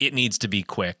 it needs to be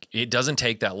quick. It doesn't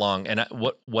take that long. And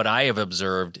what I have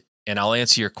observed, and I'll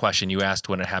answer your question, you asked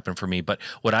when it happened for me, but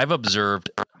what I've observed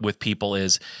with people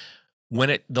is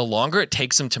the longer it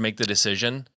takes them to make the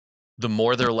decision, the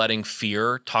more they're letting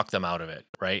fear talk them out of it,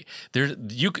 right?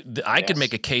 I could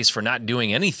make a case for not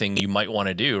doing anything you might want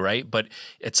to do, right? But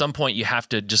at some point you have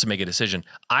to just make a decision.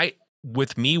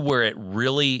 Where it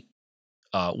really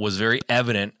was very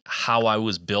evident how I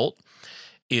was built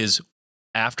is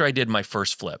after I did my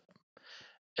first flip.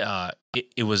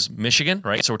 It was Michigan,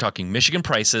 right? So we're talking Michigan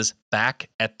prices back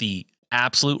at the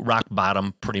absolute rock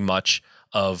bottom, pretty much,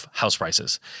 of house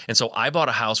prices. And so I bought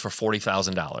a house for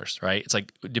 $40,000, right? It's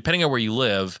like, depending on where you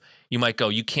live, you might go,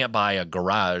 you can't buy a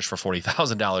garage for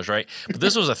 $40,000, right? But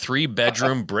this was a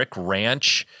 3-bedroom brick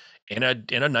ranch in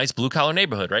a nice blue collar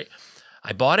neighborhood, right?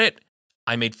 I bought it.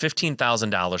 I made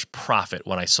 $15,000 profit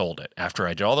when I sold it after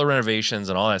I did all the renovations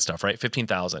and all that stuff, right?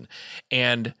 $15,000.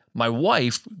 And my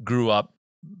wife grew up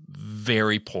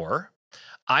very poor.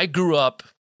 I grew up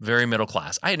very middle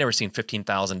class. I had never seen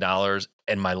 $15,000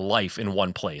 in my life in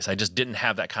one place. I just didn't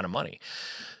have that kind of money.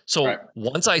 So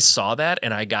once I saw that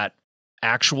and I got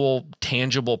actual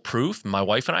tangible proof, my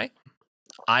wife and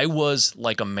I was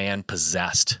like a man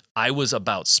possessed. I was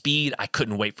about speed. I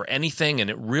couldn't wait for anything. And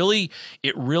it really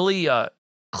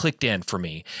clicked in for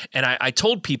me. And I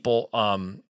told people,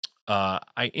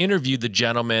 I interviewed the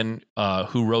gentleman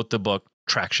who wrote the book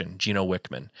Traction, Gino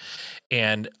Wickman.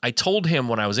 And I told him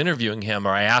when I was interviewing him,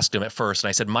 or I asked him at first, and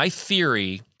I said, my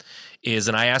theory is,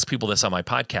 and I ask people this on my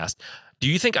podcast, do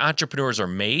you think entrepreneurs are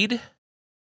made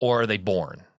or are they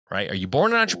born, right? Are you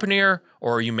born an entrepreneur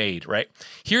or are you made, right?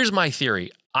 Here's my theory.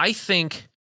 I think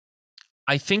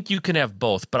you can have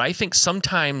both, but I think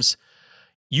sometimes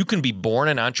you can be born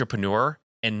an entrepreneur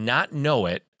and not know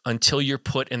it until you're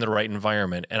put in the right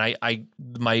environment. And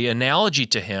my analogy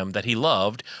to him that he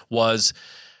loved was,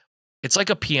 it's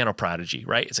like a piano prodigy,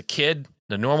 right? It's a kid,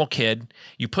 the normal kid.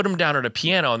 You put them down at a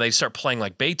piano and they start playing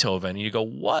like Beethoven. And you go,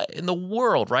 what in the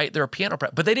world, right? They're a piano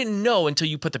prodigy. But they didn't know until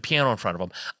you put the piano in front of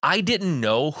them. I didn't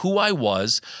know who I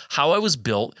was, how I was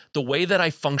built, the way that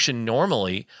I function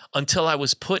normally until I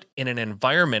was put in an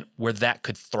environment where that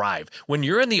could thrive. When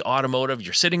you're in the automotive,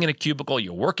 you're sitting in a cubicle,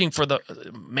 you're working for the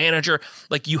manager,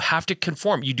 like you have to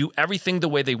conform. You do everything the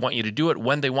way they want you to do it,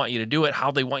 when they want you to do it, how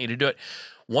they want you to do it.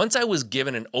 Once I was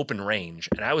given an open range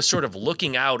and I was sort of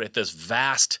looking out at this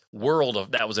vast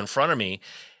world that was in front of me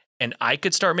and I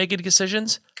could start making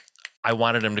decisions, I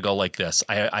wanted them to go like this.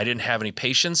 I didn't have any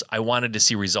patience. I wanted to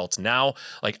see results now.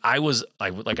 Like I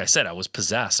said, I was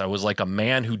possessed. I was like a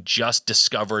man who just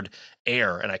discovered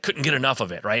air and I couldn't get enough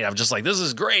of it, right? I was just like, this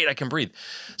is great. I can breathe.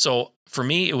 So for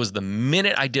me, it was the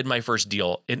minute I did my first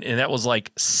deal, and that was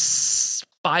like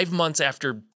 5 months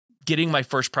after getting my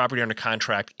first property under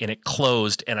contract, and it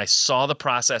closed, and I saw the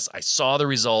process, I saw the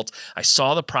results, I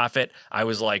saw the profit. I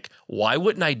was like, why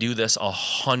wouldn't I do this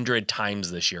 100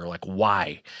 times this year? Like,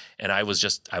 why? And I was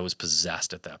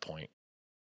possessed at that point.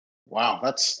 Wow,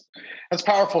 that's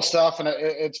powerful stuff, and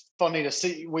it's funny to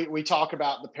see. We talk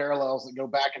about the parallels that go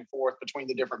back and forth between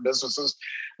the different businesses.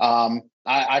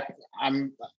 I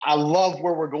love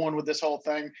where we're going with this whole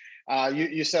thing.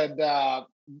 You said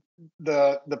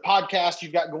the podcast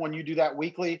you've got going, you do that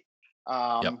weekly,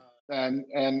 Yep.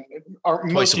 and are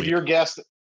most of your guests,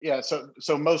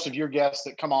 so most of your guests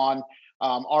that come on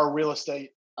are real estate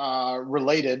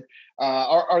related.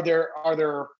 Are there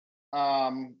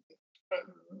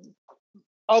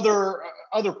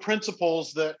other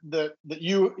principles that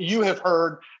you have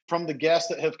heard from the guests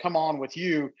that have come on with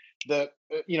you that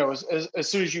as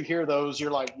soon as you hear those,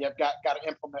 you're like, yep, got to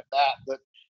implement that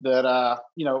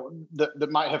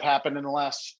might have happened in the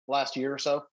last year or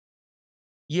so?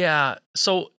 Yeah.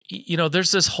 So,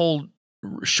 there's this whole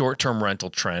short-term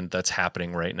rental trend that's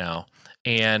happening right now.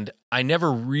 And I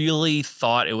never really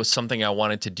thought it was something I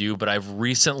wanted to do, but I've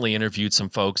recently interviewed some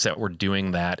folks that were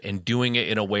doing that and doing it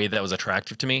in a way that was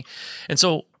attractive to me. And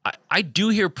so I do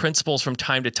hear principles from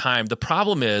time to time. The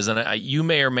problem is, and you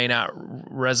may or may not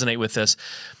resonate with this,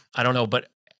 I don't know, but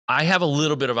I have a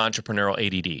little bit of entrepreneurial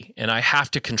ADD, and I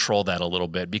have to control that a little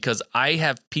bit because I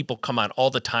have people come on all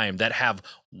the time that have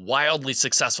wildly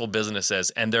successful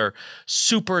businesses and they're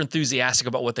super enthusiastic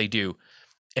about what they do.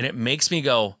 And it makes me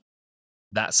go,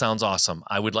 that sounds awesome.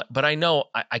 I would like, but I know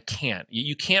I can't.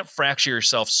 You can't fracture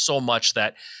yourself so much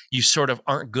that you sort of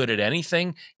aren't good at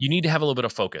anything. You need to have a little bit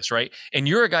of focus, right? And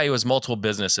you're a guy who has multiple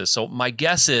businesses. So my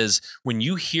guess is when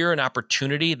you hear an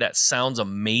opportunity that sounds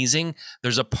amazing,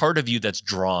 there's a part of you that's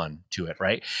drawn to it,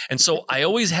 right? And so I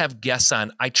always have guests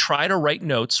on. I try to write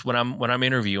notes when I'm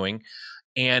interviewing,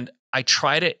 and I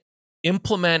try to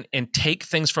implement and take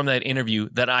things from that interview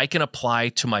that I can apply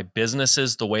to my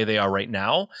businesses the way they are right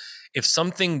now. If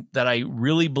something that I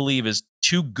really believe is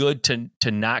too good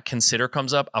to not consider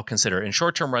comes up, I'll consider it. And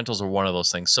short-term rentals are one of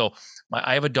those things. So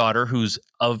I have a daughter who's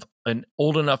of an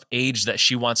old enough age that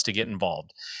she wants to get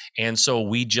involved. And so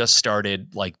we just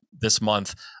started like this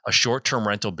month, a short-term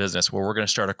rental business where we're going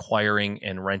to start acquiring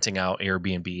and renting out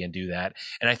Airbnb and do that.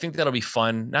 And I think that'll be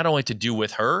fun, not only to do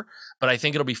with her, but I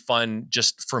think it'll be fun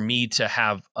just for me to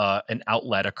have an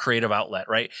outlet, a creative outlet,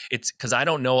 right? It's because I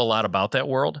don't know a lot about that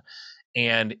world.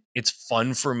 And it's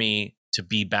fun for me to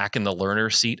be back in the learner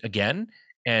seat again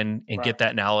and Right. get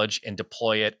that knowledge and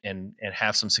deploy it and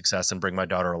have some success and bring my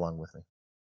daughter along with me.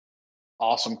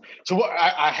 Awesome. So what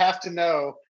I have to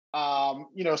know,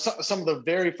 some of the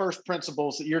very first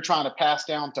principles that you're trying to pass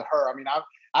down to her. I mean,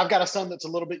 I've got a son that's a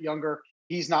little bit younger.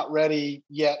 He's not ready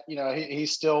yet.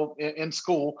 He's still in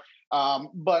school.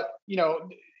 But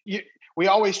we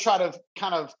always try to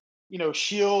kind of,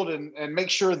 shield and make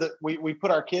sure that we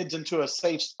put our kids into a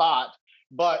safe spot.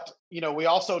 But, we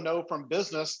also know from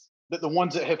business that the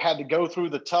ones that have had to go through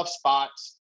the tough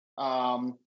spots,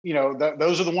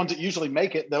 those are the ones that usually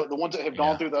make it. The ones that have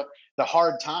gone through the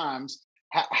hard times.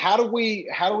 How do we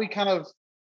kind of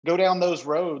go down those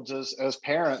roads as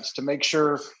parents to make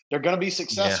sure they're going to be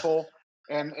successful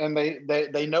and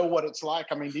they know what it's like?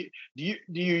 I mean, do you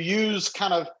use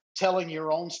kind of telling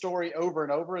your own story over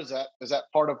and over? Is that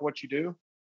part of what you do?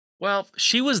 Well,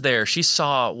 she was there. She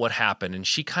saw what happened and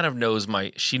she kind of knows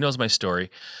my story.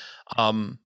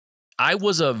 I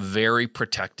was a very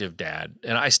protective dad,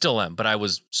 and I still am, but I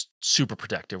was super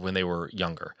protective when they were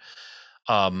younger.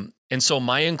 And so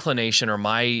my inclination or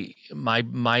my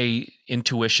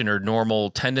intuition or normal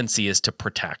tendency is to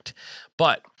protect.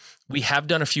 But we have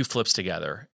done a few flips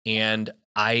together, and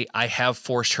I have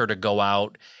forced her to go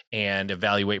out and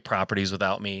evaluate properties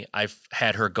without me. I've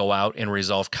had her go out and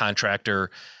resolve contractor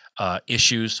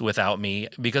issues without me,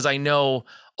 because I know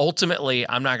ultimately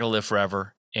I'm not going to live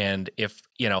forever. And if,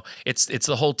 it's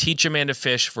the whole teach a man to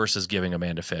fish versus giving a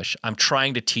man to fish. I'm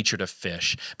trying to teach her to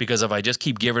fish, because if I just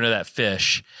keep giving her that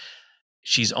fish,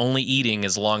 she's only eating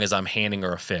as long as I'm handing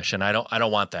her a fish. And I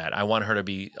don't want that. I want her to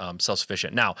be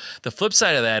self-sufficient. Now, the flip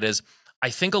side of that is I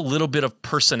think a little bit of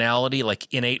personality,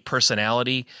 like innate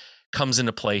personality, comes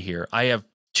into play here. I have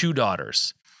two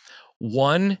daughters.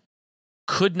 One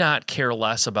could not care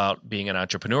less about being an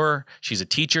entrepreneur. She's a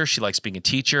teacher. She likes being a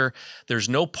teacher. There's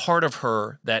no part of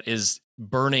her that is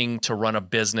burning to run a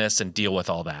business and deal with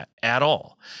all that at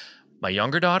all. My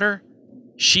younger daughter,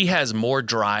 she has more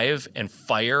drive and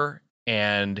fire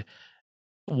than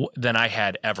I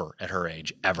had ever at her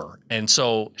age, ever. And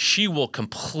so she will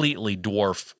completely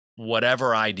dwarf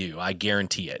whatever I do. I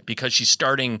guarantee it, because she's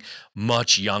starting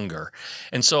much younger.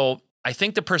 And so I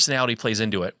think the personality plays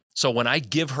into it. So when I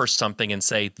give her something and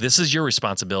say, this is your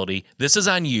responsibility, this is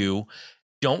on you,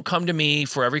 don't come to me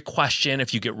for every question.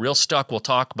 If you get real stuck, we'll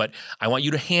talk, but I want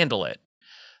you to handle it.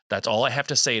 That's all I have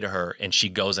to say to her. And she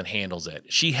goes and handles it.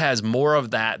 She has more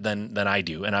of that than I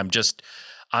do. And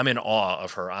I'm in awe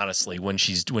of her, honestly, when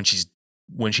she's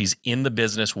in the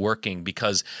business working,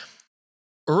 because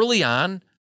early on,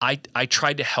 I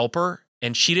tried to help her,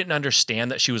 and she didn't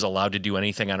understand that she was allowed to do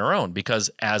anything on her own,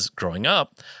 because as growing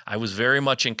up, I was very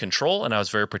much in control and I was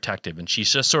very protective, and she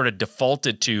just sort of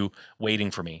defaulted to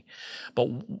waiting for me. But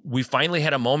we finally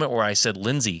had a moment where I said,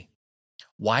 Lindsay,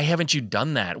 why haven't you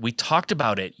done that? We talked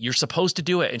about it. You're supposed to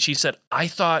do it. And she said, I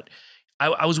thought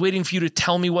I was waiting for you to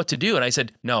tell me what to do. And I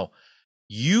said, no,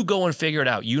 you go and figure it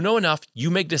out. You know enough.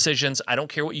 You make decisions. I don't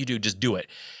care what you do. Just do it.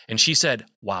 And she said,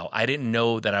 wow, I didn't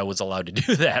know that I was allowed to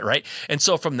do that. Right. And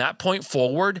so from that point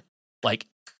forward, like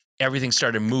everything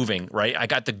started moving. Right. I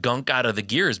got the gunk out of the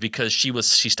gears because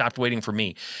she stopped waiting for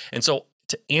me. And so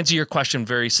to answer your question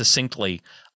very succinctly,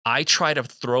 I try to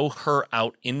throw her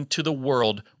out into the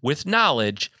world with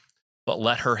knowledge, but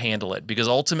let her handle it, because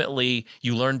ultimately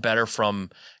you learn better from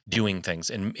doing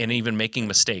things and even making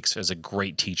mistakes as a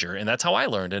great teacher. And that's how I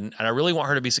learned. And I really want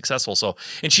her to be successful. So,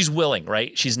 and she's willing,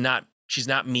 right? She's not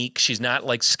meek. She's not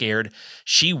like scared.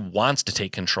 She wants to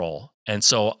take control. And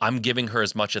so I'm giving her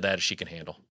as much of that as she can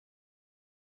handle.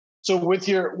 So with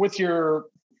your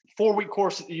 4-week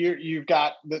course that you've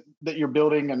got that you're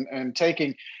building and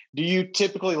taking, do you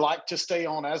typically like to stay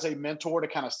on as a mentor to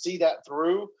kind of see that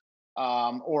through?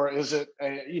 Or is it,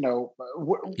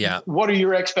 what are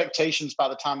your expectations by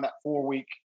the time that 4-week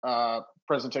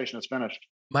presentation is finished?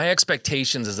 My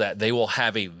expectations is that they will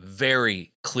have a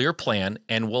very clear plan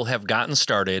and will have gotten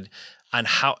started on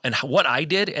how and what I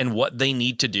did and what they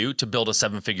need to do to build a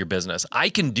 7-figure business. I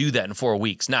can do that in 4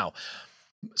 weeks. Now,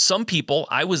 Some people,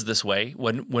 I was this way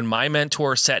when my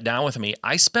mentor sat down with me.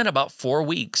 I spent about 4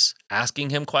 weeks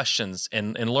asking him questions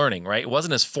and learning, right? It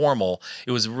wasn't as formal.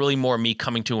 It was really more me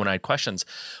coming to when I had questions.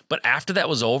 But after that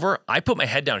was over, I put my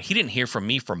head down. He didn't hear from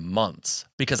me for months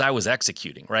because I was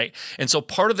executing, right? And so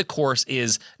part of the course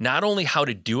is not only how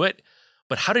to do it,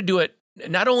 but how to do it,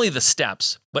 not only the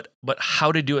steps, but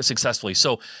how to do it successfully.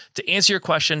 So to answer your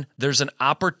question, there's an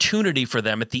opportunity for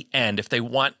them at the end if they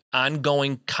want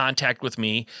ongoing contact with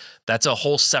me. That's a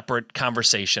whole separate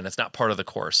conversation. It's not part of the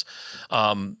course.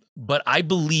 But I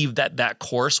believe that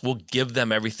course will give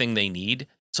them everything they need,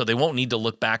 so they won't need to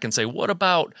look back and say, "What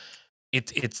about?"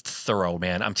 It's thorough,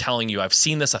 man. I'm telling you, I've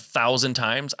seen this 1,000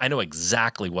 times. I know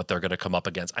exactly what they're going to come up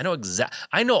against. I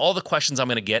know all the questions I'm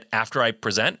going to get after I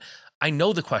present. I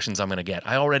know the questions I'm going to get.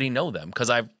 I already know them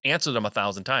because I've answered them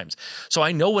 1,000 times. So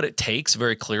I know what it takes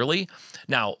very clearly.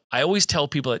 Now, I always tell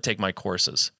people that take my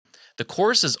courses, the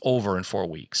course is over in 4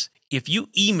 weeks. If you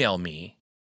email me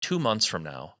 2 months from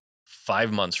now,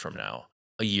 5 months from now,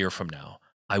 a year from now,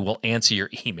 I will answer your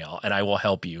email and I will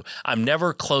help you. I'm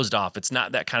never closed off. It's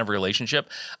not that kind of relationship.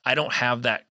 I don't have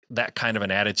that kind of an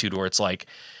attitude where it's like,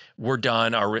 we're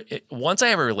done. Once I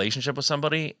have a relationship with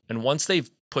somebody and once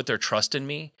they've put their trust in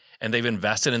me and they've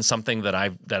invested in something that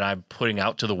I'm putting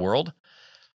out to the world,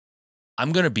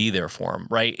 I'm going to be there for them,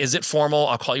 right? Is it formal?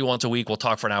 I'll call you once a week. We'll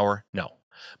talk for an hour. No.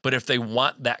 But if they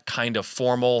want that kind of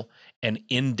formal and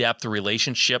in-depth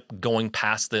relationship going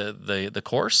past the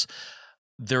course,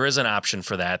 there is an option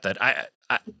for that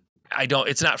I don't,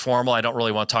 it's not formal. I don't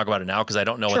really want to talk about it now because I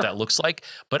don't know what that looks like,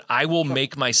 but I will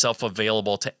make myself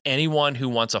available to anyone who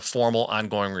wants a formal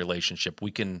ongoing relationship.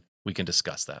 We can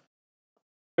discuss that.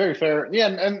 Very fair. Yeah.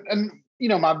 And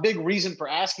my big reason for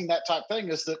asking that type thing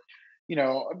is that,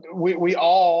 we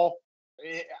all,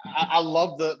 I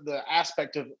love the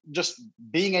aspect of just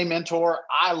being a mentor.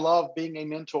 I love being a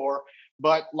mentor,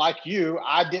 but like you,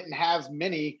 I didn't have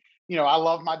many. I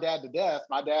love my dad to death.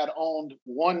 My dad owned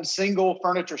one single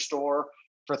furniture store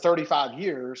for 35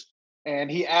 years,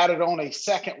 and he added on a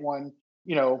second one,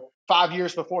 5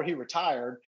 years before he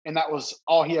retired. And that was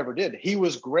all he ever did. He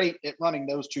was great at running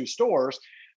those two stores,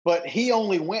 but he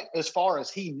only went as far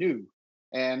as he knew.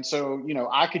 And so,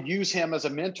 I could use him as a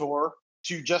mentor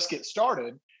to just get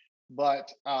started,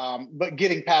 but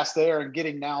getting past there and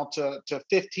getting now to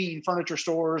 15 furniture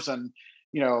stores and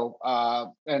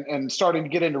and starting to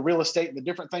get into real estate and the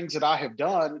different things that I have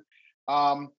done,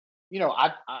 I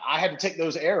had to take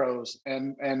those arrows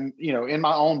and in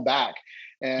my own back.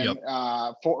 And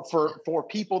for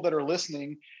people that are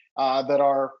listening, that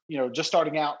are just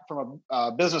starting out from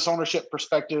a business ownership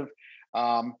perspective,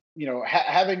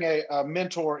 having a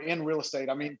mentor in real estate.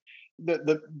 I mean,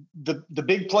 the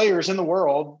big players in the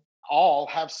world all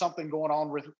have something going on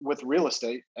with real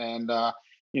estate, and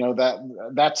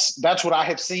that's what I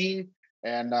have seen,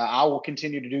 and I will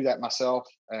continue to do that myself.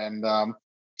 And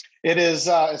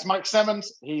it's Mike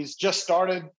Simmons. He's just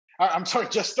started.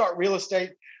 Just start real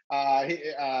estate.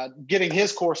 Getting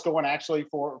his course going actually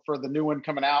for the new one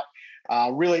coming out.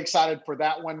 Really excited for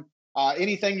that one.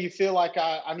 Anything you feel like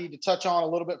I need to touch on a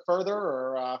little bit further,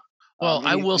 or? Well,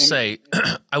 I will say,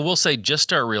 just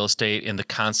start real estate in the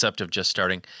concept of just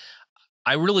starting.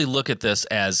 I really look at this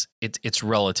as it's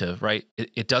relative, right?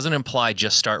 It doesn't imply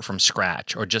just start from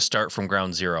scratch or just start from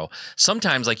ground zero.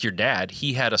 Sometimes, like your dad,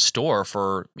 he had a store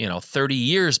for 30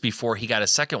 years before he got a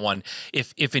second one.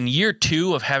 If in year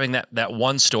 2 of having that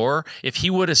one store, if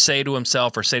he would have say to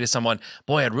himself or say to someone,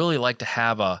 "Boy, I'd really like to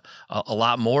have a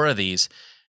lot more of these,"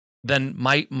 then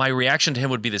my reaction to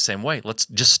him would be the same way. Let's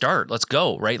just start. Let's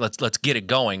go, right? Let's get it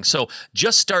going. So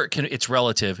just start. It's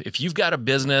relative. If you've got a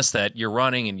business that you're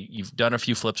running and you've done a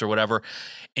few flips or whatever,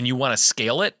 and you want to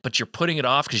scale it, but you're putting it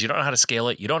off because you don't know how to scale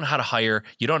it, you don't know how to hire,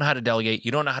 you don't know how to delegate,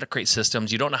 you don't know how to create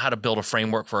systems, you don't know how to build a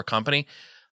framework for a company.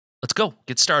 Let's go.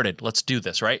 Get started. Let's do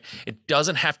this, right? It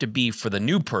doesn't have to be for the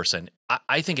new person.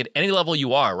 I think at any level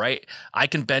you are, right? I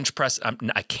can bench press.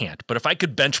 I can't. But if I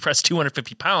could bench press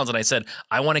 250 pounds and I said,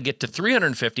 I want to get to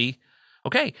 350,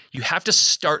 okay, you have to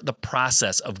start the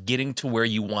process of getting to where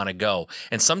you want to go.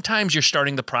 And sometimes you're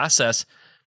starting the process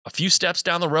a few steps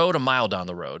down the road, a mile down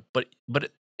the road. But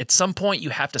at some point, you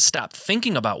have to stop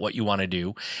thinking about what you want to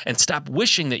do and stop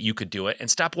wishing that you could do it and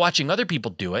stop watching other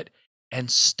people do it. And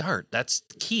start. That's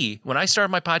key. When I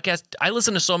started my podcast, I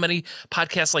listened to so many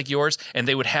podcasts like yours, and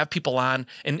they would have people on,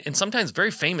 and sometimes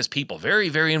very famous people, very,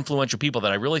 very influential people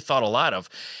that I really thought a lot of.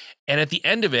 And at the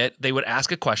end of it, they would ask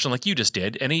a question like you just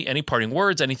did. Any parting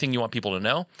words, anything you want people to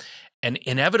know? And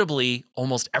inevitably,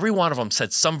 almost every one of them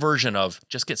said some version of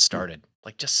just get started.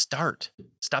 Like, just start.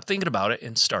 Stop thinking about it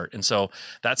and start. And so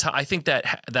that's how I think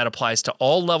that applies to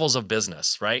all levels of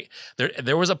business, right?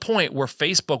 There was a point where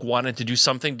Facebook wanted to do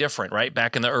something different, right?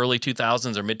 Back in the early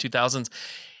 2000s or mid 2000s,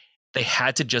 they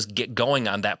had to just get going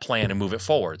on that plan and move it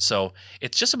forward. So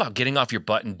it's just about getting off your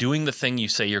butt and doing the thing you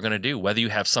say you're going to do, whether you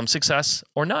have some success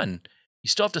or none. You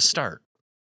still have to start.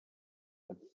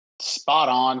 Spot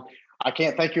on. I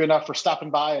can't thank you enough for stopping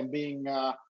by and being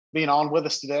on with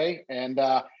us today. And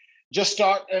just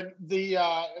start. And the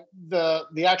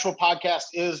actual podcast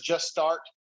is Just Start.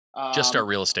 Just Start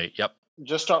Real Estate. Yep.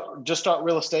 Just start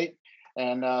real estate.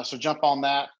 And so jump on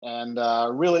that. And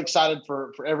really excited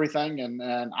for everything.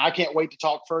 And I can't wait to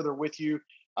talk further with you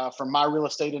from my real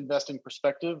estate investing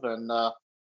perspective. And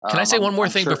can I say one more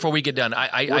thing before we get done?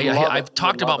 I've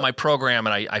talked about my program,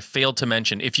 and I failed to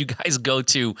mention, if you guys go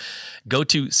to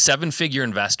Seven Figure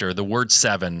Investor, the word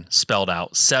seven spelled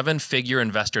out,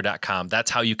 sevenfigureinvestor.com. That's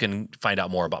how you can find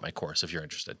out more about my course if you're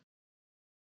interested.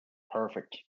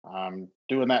 Perfect. I'm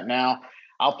doing that now.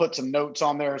 I'll put some notes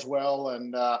on there as well.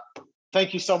 And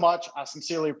thank you so much. I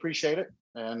sincerely appreciate it.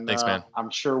 And thanks, man. I'm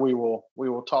sure we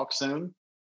will talk soon.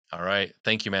 All right.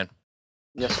 Thank you, man.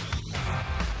 Yes.